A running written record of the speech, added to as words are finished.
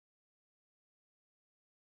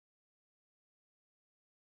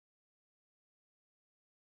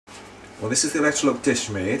Well, this is the Electrolux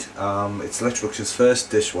Dishmaid. It's Electrolux's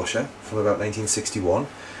first dishwasher from about 1961.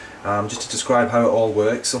 Just to describe how it all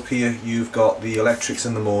works, up here you've got the electrics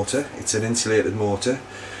and the motor. It's an insulated motor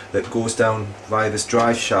that goes down via this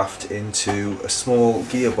drive shaft into a small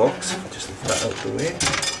gearbox. I'll just lift that out of the way.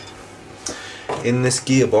 In this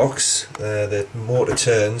gearbox, the motor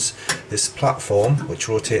turns this platform which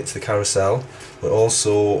rotates the carousel, but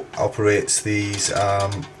also operates these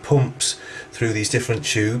pumps through these different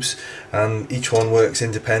tubes, and each one works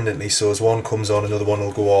independently, so as one comes on another one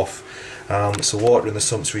will go off. So water in the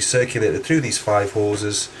sump's recirculated through these 5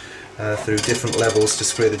 hoses through different levels to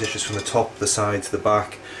spray the dishes from the top, the sides, the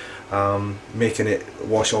back, making it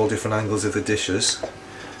wash all different angles of the dishes.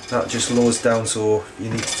 That just lowers down, so if you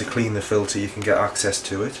need to clean the filter you can get access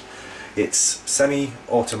to it. It's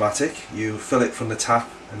semi-automatic. You fill it from the tap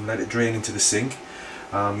and let it drain into the sink.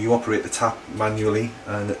 You operate the tap manually,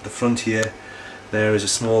 and at the front here there is a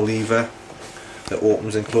small lever that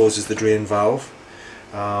opens and closes the drain valve,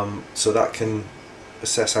 so that can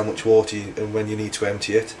assess how much water and when you need to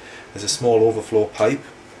empty it. There's a small overflow pipe,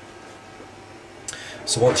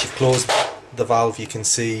 so once you've closed the valve you can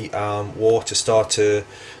see water start to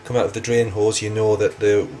come out of the drain hose. You know that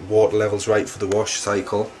the water level's right for the wash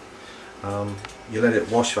cycle. You let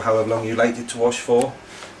it wash for however long you like it to wash for,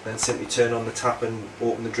 then simply turn on the tap and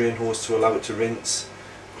open the drain hose to allow it to rinse.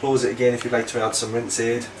 Close it again if you'd like to add some rinse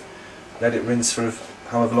aid. Let it rinse for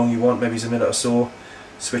however long you want, maybe it's a minute or so.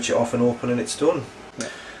 Switch it off and open and it's done. Yeah.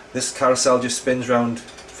 This carousel just spins round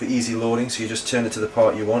for easy loading, so you just turn it to the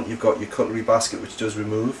part you want. You've got your cutlery basket which does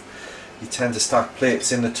remove. You tend to stack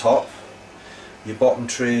plates in the top. Your bottom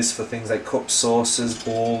trays for things like cups, saucers,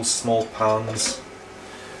 bowls, small pans.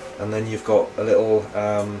 And then you've got a little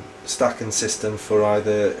stacking system for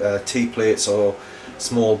either tea plates or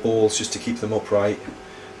small bowls just to keep them upright.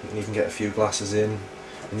 You can even get a few glasses in,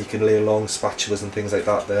 and you can lay long spatulas and things like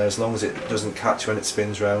that there, as long as it doesn't catch when it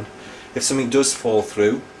spins round. If something does fall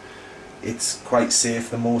through, it's quite safe.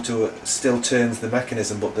 The motor still turns the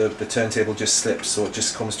mechanism, but the turntable just slips, so it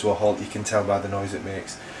just comes to a halt. You can tell by the noise it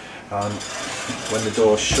makes. And when the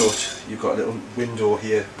door's shut, you've got a little window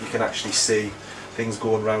here. You can actually see things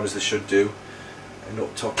going round as they should do. And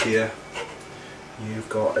up top here you've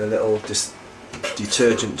got a little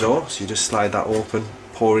detergent door, so you just slide that open,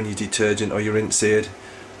 pour in your detergent or your rinse aid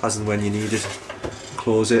as and when you need it,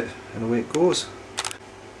 close it, and away it goes.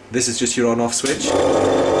 This is just your on off switch,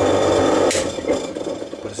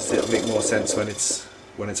 but it'll make more sense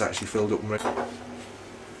when it's actually filled up and ready.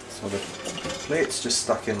 So the plates just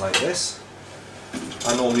stack in like this.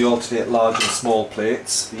 I normally alternate large and small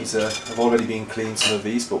plates. These have already been cleaned, some of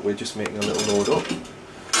these, but we're just making a little load up.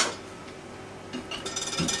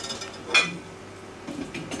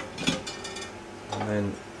 And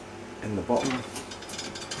then in the bottom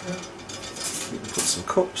we can put some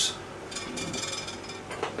cups.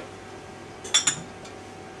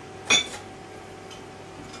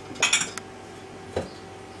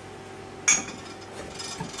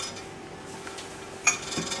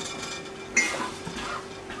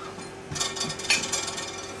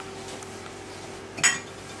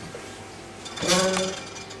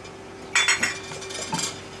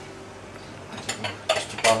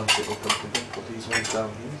 Just to balance it up a little bit, put these ones down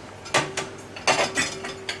here.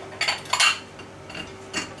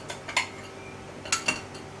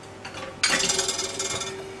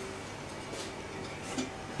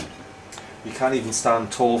 You can even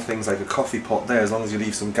stand tall things like a coffee pot there, as long as you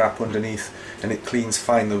leave some gap underneath, and it cleans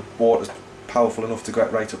fine. The water's powerful enough to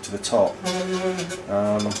get right up to the top.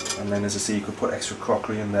 And then, as I say, you could put extra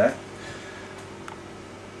crockery in there.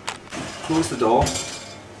 Close the door,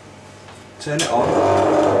 turn it on,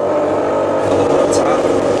 fill the water tap.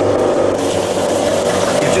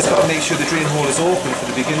 You've just got to make sure the drain hole is open for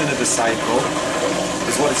the beginning of the cycle,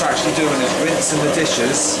 because what it's actually doing is rinsing the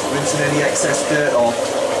dishes, rinsing any excess dirt off.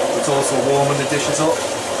 It's also warming the dishes up.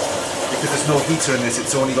 Because there's no heater in this,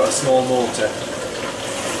 it's only got a small motor.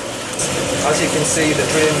 As you can see, the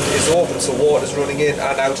drain is open, so water's running in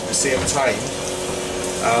and out at the same time.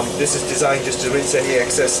 This is designed just to rinse any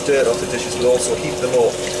excess dirt off the dishes, but also heat them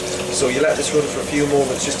up. So you let this run for a few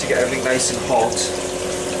moments just to get everything nice and hot,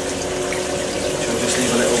 which will just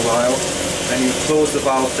leave a little while. Then you close the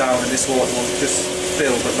valve down and this water will just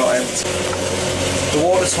fill but not empty. The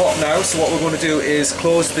water's hot now, so what we're going to do is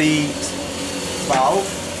close the valve.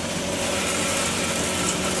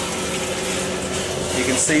 You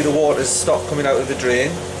can see the water's stopped coming out of the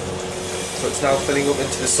drain, so it's now filling up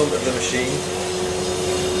into the sump of the machine.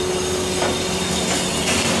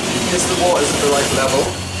 If the water's at the right level,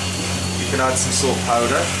 you can add some soap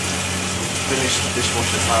powder, finished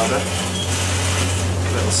dishwasher powder.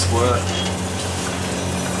 little squirt.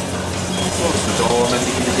 Close the door and then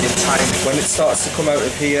you can begin time. When it starts to come out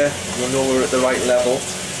of here, you'll know we're at the right level.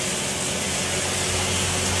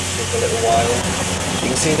 Take a little while. You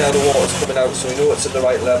can see now the water's coming out, so we know it's at the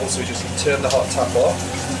right level, so we just turn the hot tap off.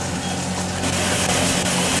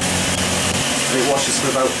 And it washes for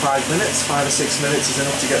about 5 minutes. 5 or 6 minutes is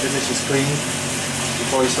enough to get the dishes clean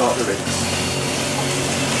before you start the rinse.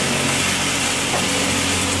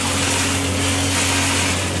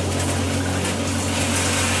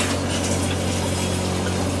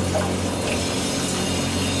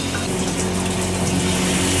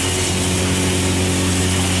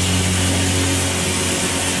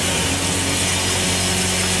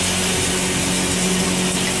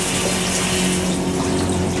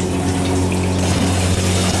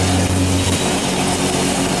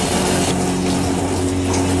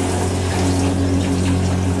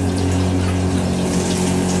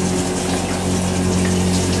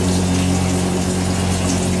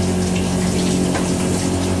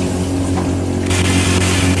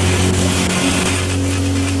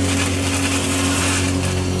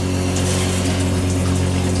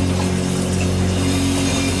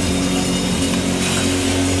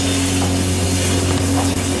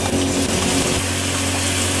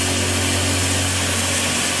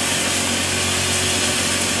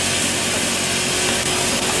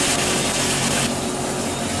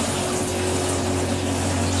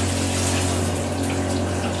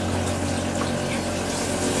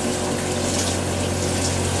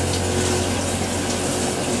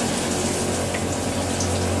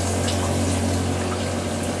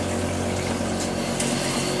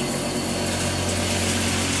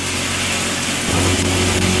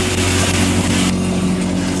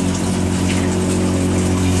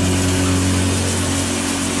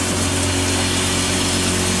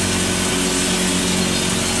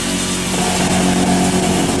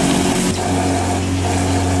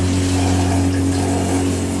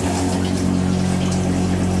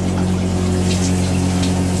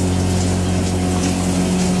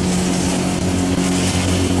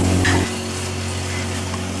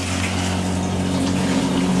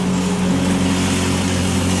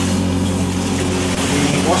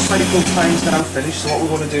 Cycle time's now finished, so what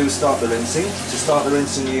we're going to do is start the rinsing. To start the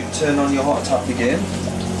rinsing, you turn on your hot tap again.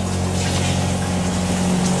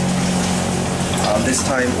 And this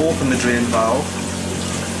time open the drain valve.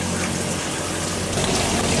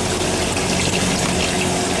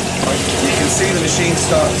 You can see the machine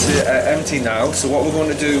start to empty now, so what we're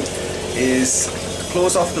going to do is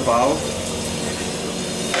close off the valve.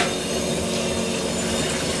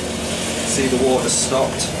 See the water's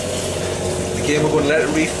stopped. Again, we're going to let it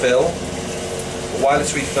refill, but while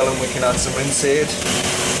it's refilling we can add some rinse aid.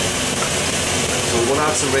 So we're going to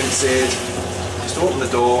add some rinse aid, just open the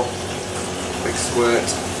door, quick squirt.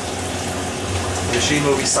 The machine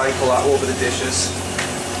will recycle that over the dishes.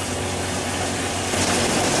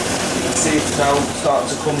 You can see it's now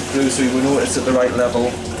starting to come through, so we know it's at the right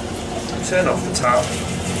level. Turn off the tap,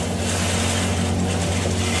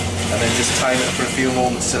 and then just time it for a few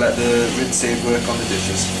moments to let the rinse aid work on the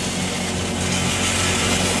dishes.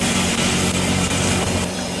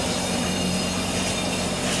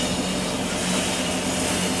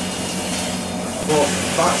 Well,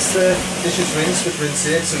 that's the dishes rinsed with rinse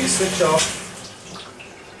aid, so you switch off,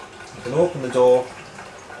 you can open the door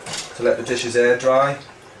to let the dishes air dry,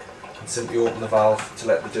 and simply open the valve to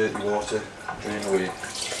let the dirty water drain away.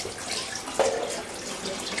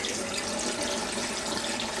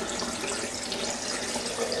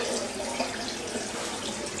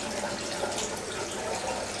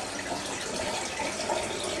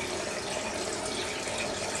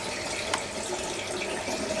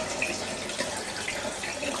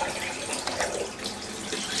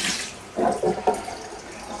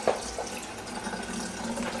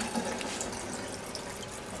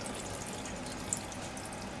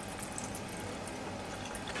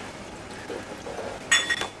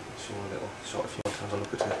 Show a little shot if you want to have a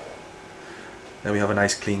look at it. Now we have a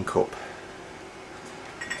nice clean cup.